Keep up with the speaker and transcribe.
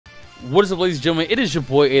What is up, ladies and gentlemen? It is your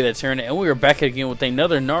boy AyeThatsAaron, and we are back again with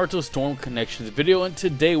another Naruto Storm Connections video. And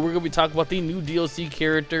today we're going to be talking about the new DLC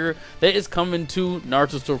character that is coming to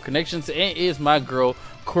Naruto Storm Connections, and it is my girl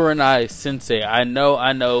Kurenai Sensei. I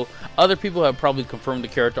know other people have probably confirmed the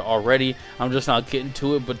character already. I'm just not getting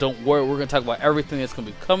to it, but don't worry, we're going to talk about everything that's going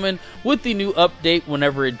to be coming with the new update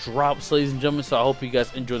whenever it drops, ladies and gentlemen. So I hope you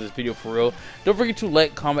guys enjoy this video for real. Don't forget to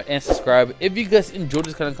like, comment, and subscribe. If you guys enjoy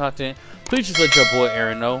this kind of content, please just let your boy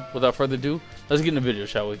Aaron know. Without further ado, let's get in the video,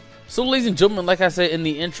 shall we? So, ladies and gentlemen, like I said in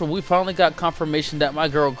the intro, we finally got confirmation that my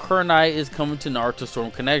girl Kurenai is coming to Naruto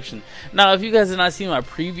Storm Connection. Now, if you guys did not see my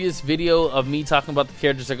previous video of me talking about the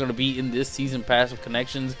characters that are going to be in this season pass of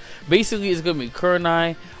Connections, basically it's going to be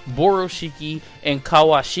Kurenai, Boroshiki, and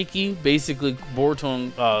Kawashiki. Basically, Boruto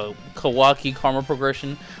and Kawaki karma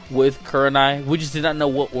progression with Kurenai. We just did not know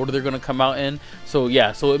what order they're going to come out in. So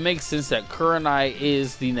yeah, so it makes sense that Kurenai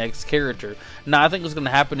is the next character. Now I think what's going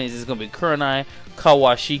to happen is it's going to be Kurenai,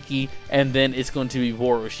 Kawashiki, and then it's going to be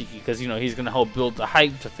Boroshiki, because you know he's going to help build the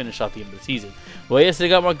hype to finish out the end of the season. Well, yes, they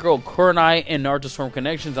got my girl Kurenai in Naruto Storm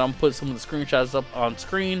Connections. I'm going to put some of the screenshots up on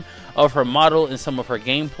screen of her model and some of her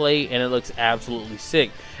gameplay, and it looks absolutely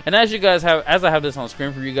sick. And as you guys have, as I have this on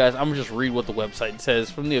screen for you guys, I'm going to just read what the website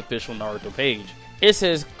says from the official Naruto page. It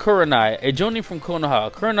says, Kurenai, a Jonin from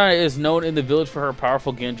Konoha. Kurenai is known in the village for her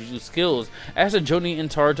powerful genjutsu skills. As a Jonin in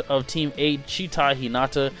charge of Team 8, Shita,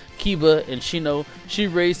 Hinata, Kiba, and Shino, she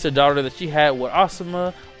raised a daughter that she had with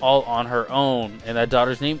Asuma all on her own. And that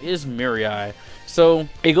daughter's name is Mirai. So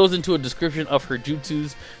it goes into a description of her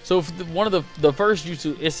jutsus. So for one of the first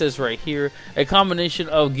jutsu, it says right here, a combination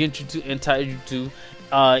of genjutsu and taijutsu,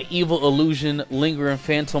 evil illusion, lingering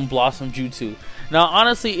phantom blossom jutsu. Now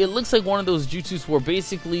honestly, it looks like one of those jutsus where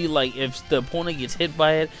basically, like, if the opponent gets hit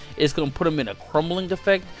by it, it's gonna put him in a crumbling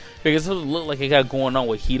effect, because it doesn't look like it got going on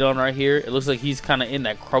with Hidan right here. It looks like he's kind of in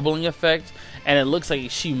that crumbling effect, and it looks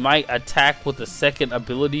like she might attack with the second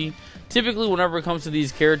ability. Typically, whenever it comes to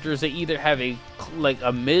these characters, they either have a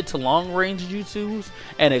mid to long range jutsus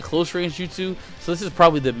and a close range jutsu. So this is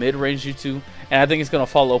probably the mid range jutsu, and I think it's gonna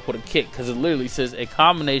follow up with a kick, because it literally says a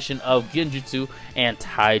combination of genjutsu and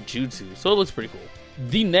taijutsu. So it looks pretty cool.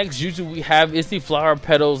 The next jutsu we have is the flower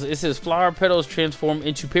petals. It says flower petals transform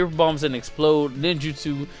into paper bombs and explode.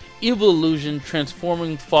 Ninjutsu, evil illusion,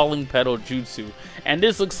 transforming falling petal jutsu. And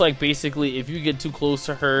this looks like basically if you get too close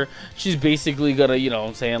to her, she's basically gonna, you know what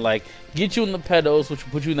I'm saying, like get you in the petals, which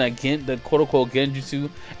will put you in that the quote-unquote genjutsu,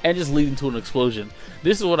 and just lead into an explosion.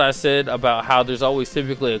 This is what I said about how there's always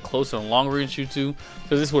typically a close and long range jutsu,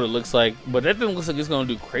 because this is what it looks like. But that thing looks like it's gonna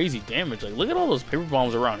do crazy damage. Like, look at all those paper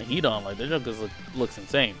bombs around Hidan. Like, that just looks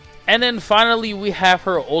insane. And then finally we have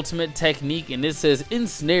her ultimate technique, and it says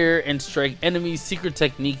ensnare and strike enemies, secret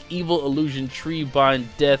technique, evil illusion, tree bind,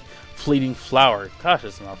 death, fleeting flower. Gosh,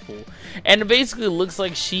 that's not full. And it basically looks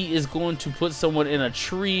like she is going to put someone in a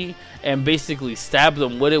tree and basically stab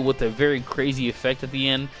them with it, with a very crazy effect at the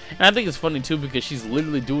end. And I think it's funny too, because she's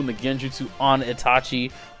literally doing the genjutsu on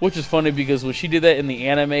Itachi, which is funny because when she did that in the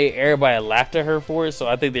anime, everybody laughed at her for it. So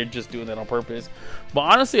I think they're just doing that on purpose. But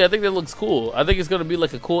honestly, I think that looks cool. I think it's going to be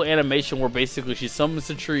like a cool animation where basically she summons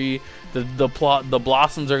the tree, the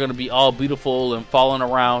blossoms are going to be all beautiful and falling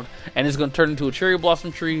around, and it's going to turn into a cherry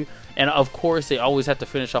blossom tree. And of course, they always have to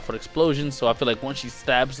finish off with explosions. So I feel like once she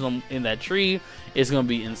stabs them in that tree, it's going to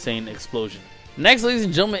be insane explosion. Next, ladies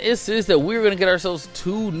and gentlemen, it says that we're going to get ourselves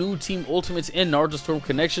 2 new Team Ultimates in Naruto Storm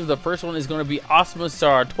Connections. The first one is going to be Asuma,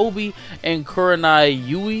 Sarutobi, and Kurenai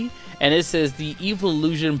Yuhi. And it says the evil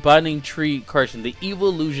illusion binding tree, the evil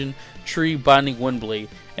illusion tree binding windblade.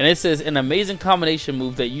 And it says an amazing combination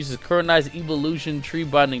move that uses Kurenai's evil illusion tree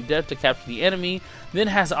binding death to capture the enemy, then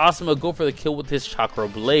has Asuma go for the kill with his chakra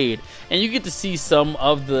blade. And you get to see some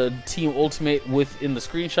of the Team Ultimate within the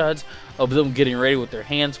screenshots of them getting ready with their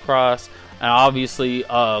hands crossed. And obviously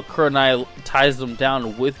Kurenai ties them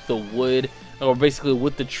down with the wood, or basically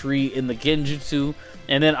with the tree in the genjutsu.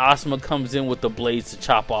 And then Asuma comes in with the blades to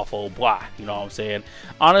chop off old blah. You know what I'm saying?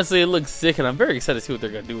 Honestly, it looks sick, and I'm very excited to see what they're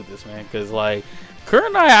going to do with this, man. Because, like,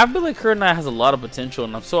 Kurenai, I feel like Kurenai has a lot of potential,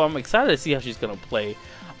 and I'm excited to see how she's going to play.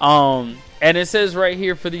 And it says right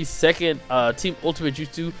here for the second Team Ultimate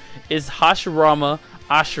Jutsu is Hashirama,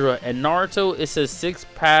 Ashura, and Naruto. It says 6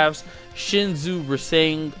 paths, Shinsu,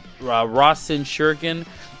 Rasen, Shuriken.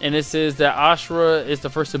 And it says that Ashura is the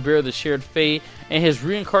first to bear the shared fate, and his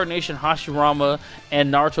reincarnation Hashirama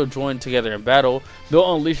and Naruto join together in battle.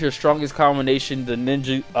 They'll unleash their strongest combination,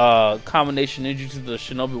 the combination ninjutsu the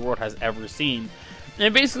shinobi world has ever seen.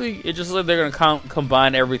 And basically, it just looks like they're going to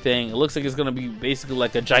combine everything. It looks like it's going to be basically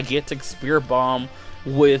like a gigantic spear bomb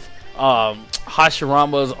with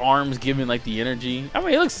Hashirama's arms giving like the energy. I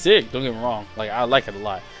mean, it looks sick, don't get me wrong. Like, I like it a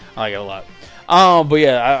lot. I like it a lot. But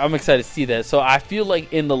yeah, I'm excited to see that. So I feel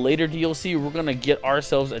like in the later DLC, we're gonna get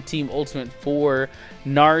ourselves a team ultimate for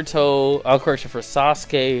Naruto, correction, for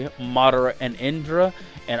Sasuke, Madara, and Indra.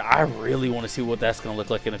 And I really want to see what that's gonna look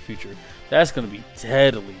like in the future. That's gonna be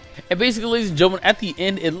deadly. And basically, ladies and gentlemen, at the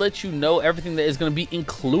end, it lets you know everything that is gonna be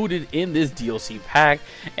included in this DLC pack.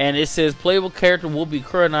 And it says playable character will be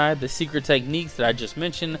Kurenai, the secret techniques that I just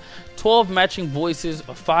mentioned, 12 matching voices,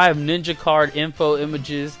 5 ninja card info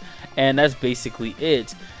images, and that's basically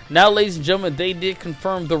it. Now, ladies and gentlemen, they did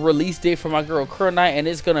confirm the release date for my girl Kurenai, and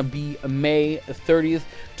it's gonna be May 30th,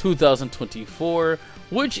 2024,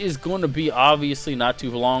 which is going to be obviously not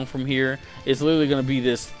too long from here. It's literally going to be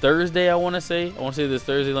this Thursday, I want to say. This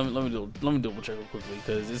Thursday. Let me double check real quickly,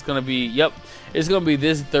 because it's going to be, yep, it's going to be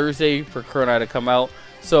this Thursday for Kurenai to come out.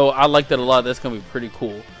 So I like that a lot. That's going to be pretty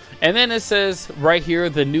cool. And then it says right here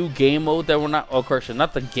the new game mode that we're not, oh, correction,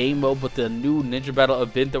 not the game mode, but the new Ninja Battle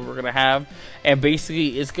event that we're going to have. And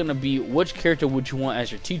basically it's going to be which character would you want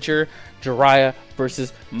as your teacher, Jiraiya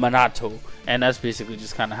versus Minato. And that's basically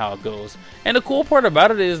just kind of how it goes. And the cool part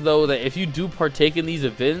about it is, though, that if you do partake in these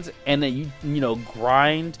events and then you know,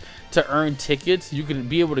 grind to earn tickets, you can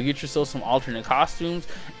be able to get yourself some alternate costumes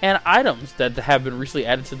and items that have been recently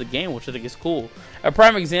added to the game, which I think is cool. A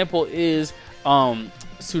prime example is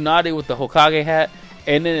Tsunade with the Hokage hat,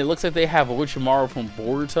 and then it looks like they have Orochimaru from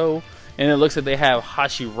Boruto, and it looks like they have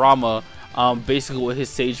Hashirama basically with his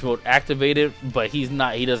Sage mode activated, but he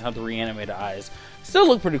doesn't have the reanimated eyes. Still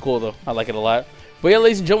look pretty cool though. I like it a lot. But yeah,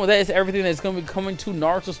 ladies and gentlemen, that is everything that's going to be coming to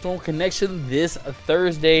Naruto Storm Connection this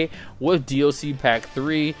Thursday with DLC Pack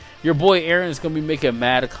 3. Your boy Aaron is going to be making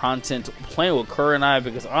mad content playing with Kurenai,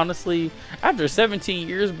 because honestly, after 17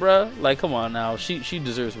 years, bruh, like, come on now, she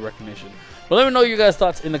deserves recognition. But let me know your guys'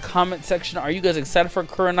 thoughts in the comment section. Are you guys excited for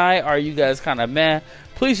Kurenai? Are you guys kind of meh?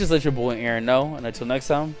 Please just let your boy Aaron know. And until next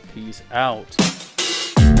time, peace out.